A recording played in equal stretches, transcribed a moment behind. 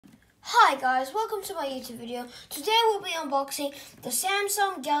Hi guys, welcome to my YouTube video. Today we'll be unboxing the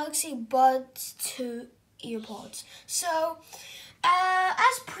Samsung Galaxy Buds 2 earpods. So,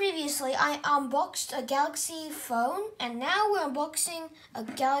 as previously I unboxed a Galaxy phone and now we're unboxing a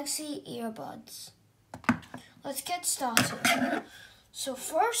Galaxy earbuds. Let's get started. So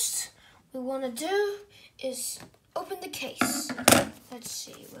first we want to do is open the case. Let's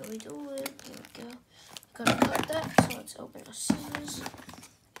see where we do it. Here we go. Gotta cut that, so let's open our scissors.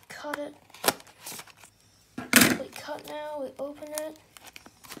 Cut it. We cut now, we open it.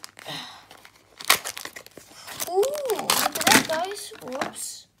 Ooh, look at that, guys.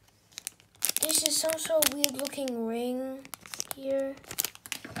 Whoops. This is some sort of weird looking ring here.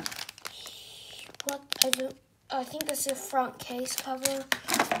 What? I think that's the front case cover.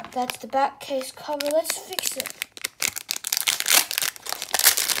 That's the back case cover. Let's fix it.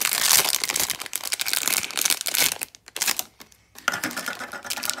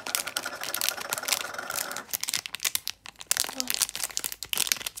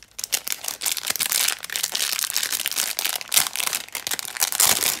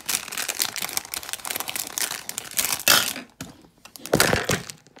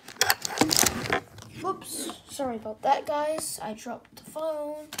 Whoops, sorry about that, guys. I dropped the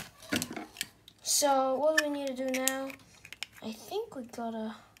phone. So, what do we need to do now? I think we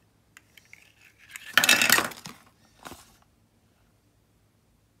gotta...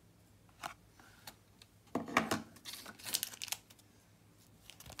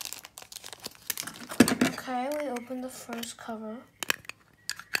 Okay, we open the first cover.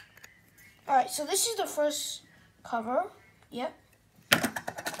 Alright, so this is the first cover. Yep.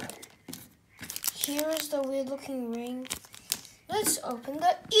 Here is the weird looking ring. Let's open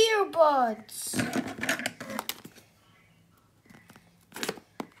the earbuds.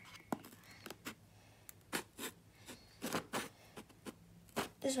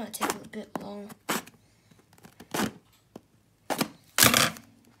 This might take a bit long.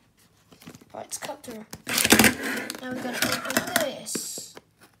 Alright, it's cut through. Now we're gonna open this.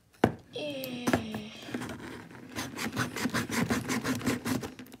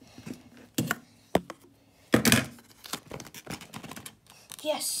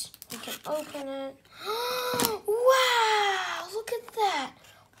 Yes, we can open it. Wow, look at that.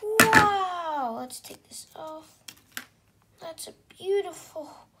 Wow, let's take this off. That's a beautiful.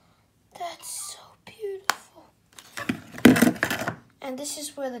 That's so beautiful. And this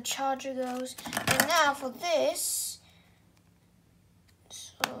is where the charger goes. And now for this.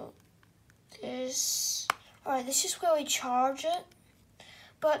 So this. Alright, this is where we charge it.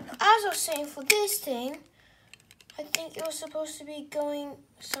 But as I was saying, for this thing, I think it was supposed to be going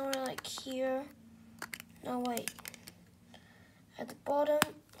somewhere like here. No, wait. At the bottom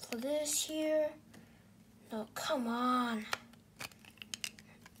for this here. No, come on.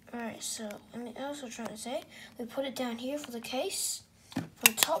 Alright, so I was trying to say, we put it down here for the case. For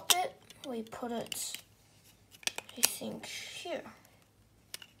the top bit, we put it, I think, here.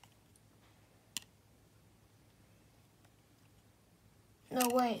 No,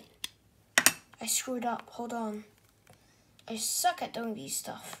 wait. I screwed up. Hold on. I suck at doing these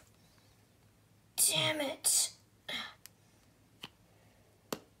stuff. Damn it.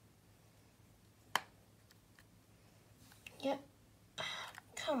 Yep.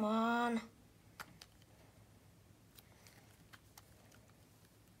 Come on.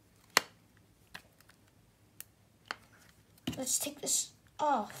 Let's take this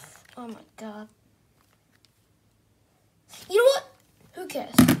off. Oh my god. You know what? Who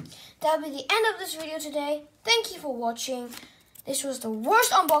cares? That'll be the end of this video today. Thank you for watching. This was the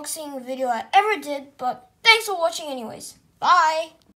worst unboxing video I ever did, but thanks for watching anyways. Bye!